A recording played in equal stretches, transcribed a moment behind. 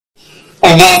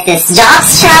This is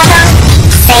Giovz channel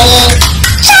saying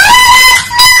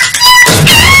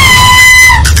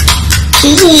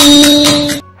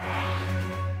cheese.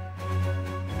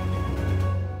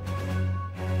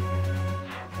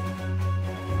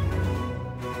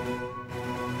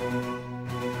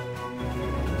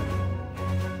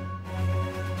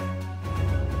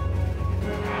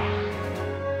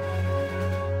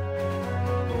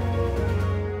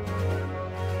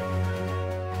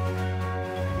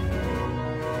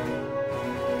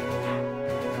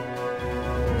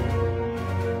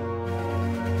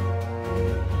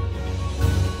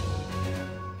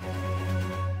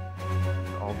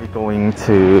 I'll be going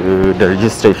to the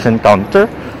registration counter.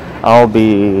 I'll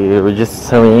be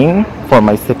registering for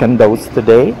my second dose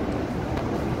today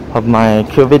of my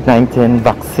COVID-19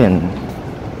 vaccine.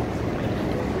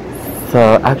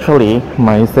 So actually,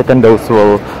 my second dose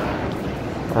will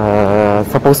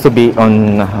supposed to be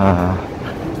on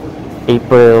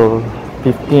April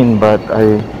 15, but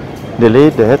I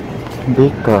delayed it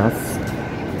because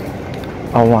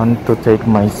I want to take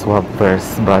my swab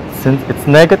first. But since it's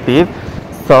negative,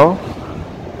 so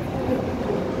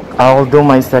I'll do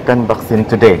my second vaccine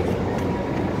today.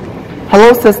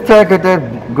 Hello sister,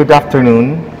 good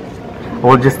afternoon.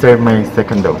 I'll register my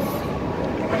second dose.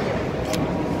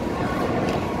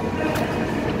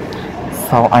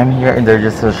 So I'm here in the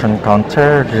registration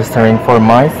counter registering for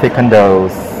my second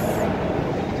dose.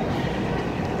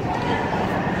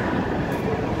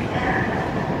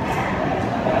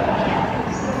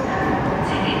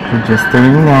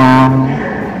 Registering now.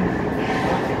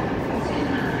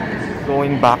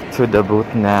 Going back to the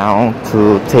booth now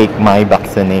to take my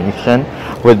vaccination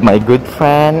with my good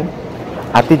friend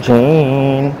Ate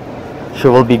Jane. She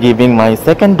will be giving my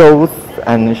second dose,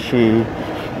 and she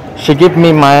gave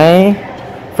me my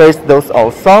first dose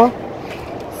also.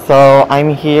 So I'm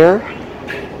here.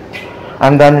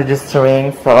 I'm done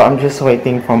registering, so I'm just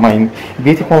waiting for my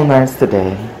beautiful nurse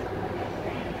today.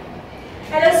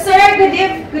 Hello sir,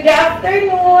 good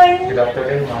afternoon. Good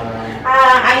afternoon, ma'am.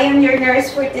 I am your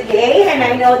nurse for today, and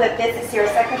I know that this is your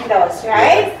second dose,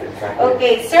 right? Yes, exactly.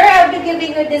 Okay, sir, I'll be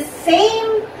giving you the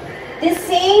same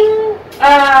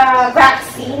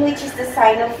vaccine, which is the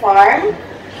Sinopharm.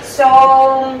 So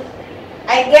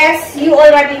I guess you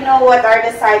already know what are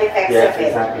the side effects Yes, of it.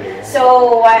 exactly.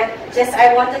 So I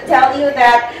want to tell you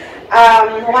that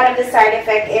one of the side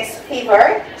effects is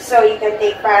fever, so you can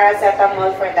take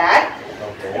paracetamol for that.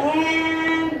 Okay.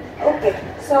 And okay,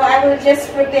 so I will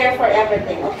just prepare for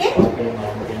everything, okay? Okay,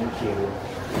 ma'am. Thank you.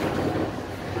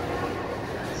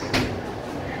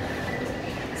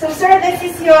 So sir, this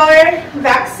is your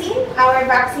vaccine, our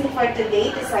vaccine for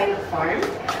today, the Sinopharm.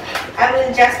 I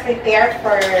will just prepare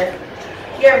for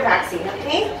your vaccine,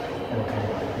 okay?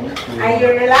 Thank you. Are you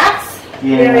relaxed?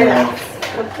 Yeah. You're relaxed,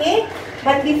 okay?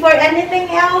 But before anything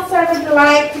else, I would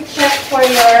like to check for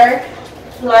your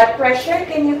blood pressure.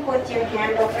 Can you put your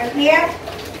hand over here?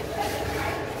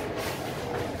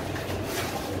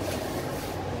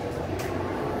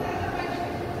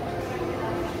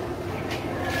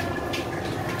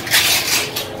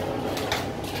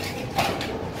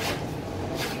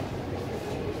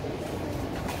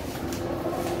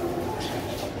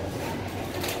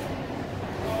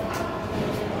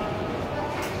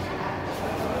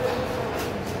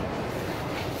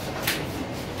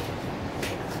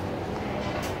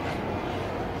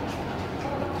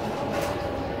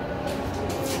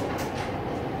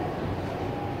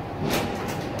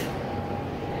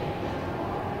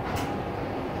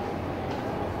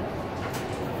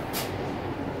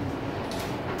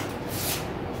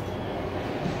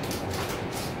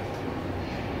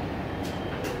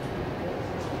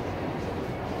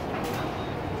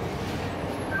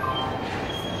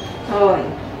 Oh,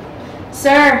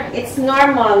 sir, it's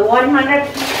normal,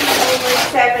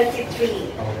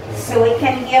 150/73. So we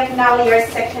can give now your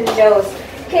second dose.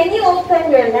 Can you open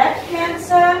your left hand,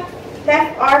 sir?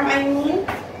 Left arm, I mean.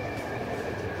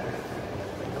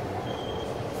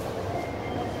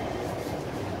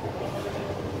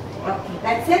 Okay,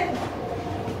 that's it.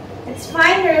 It's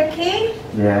fine, you're okay?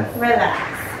 Yes. Relax.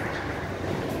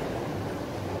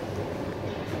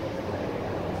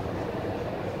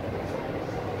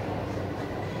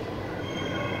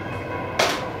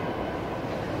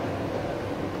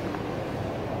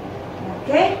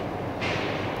 Okay.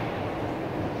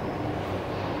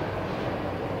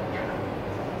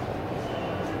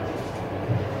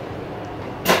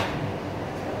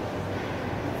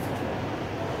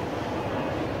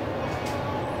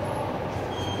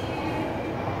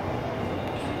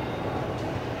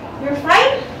 You're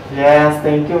fine? Yes,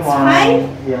 thank you, ma'am. Fine?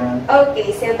 Yeah.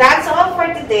 Okay, so that's all for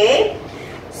today.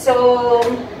 So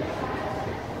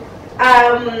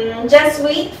just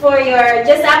wait for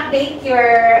just update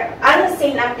your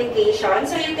Allocine application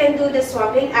so you can do the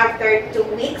swabbing after 2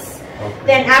 weeks. Okay.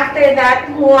 Then after that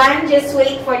one, just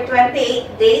wait for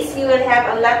 28 days. You will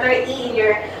have a letter E in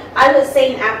your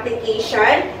Allocine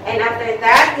application, and after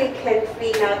that you can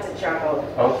free now to travel.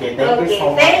 Okay, thank you so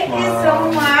much. Thank you so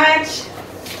much.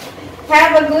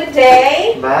 Have a good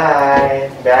day. Bye.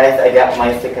 Guys, I got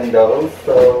my second dose,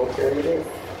 so here it is.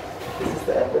 This is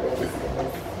the evidence.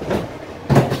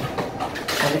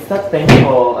 And it's not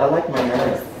painful. I like my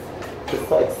nurse. She's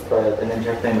so expert and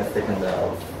injecting the second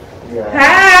dose. Yeah.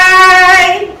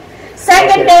 Hi!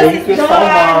 Second dose is thank you so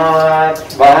much.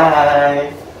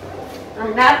 Bye.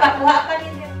 Ang napakuha pa rin.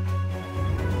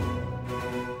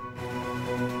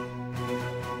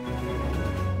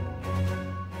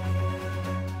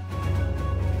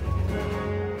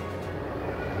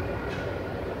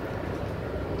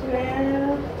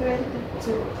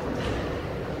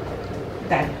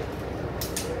 Done.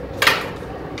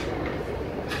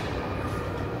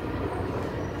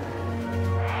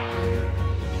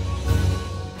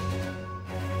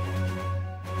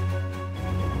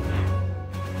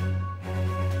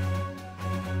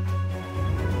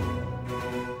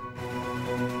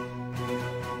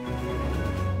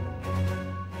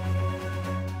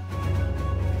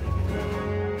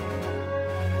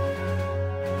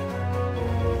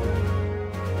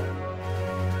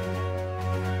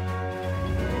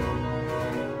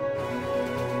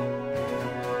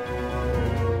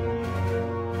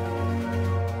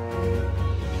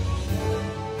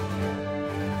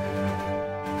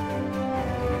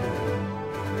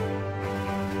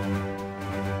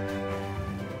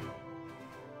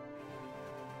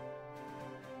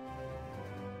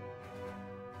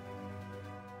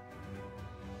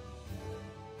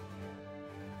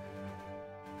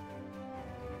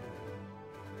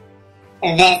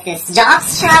 This is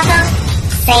Giovz Travel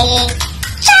saying,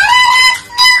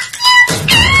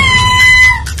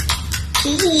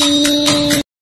 Cheese!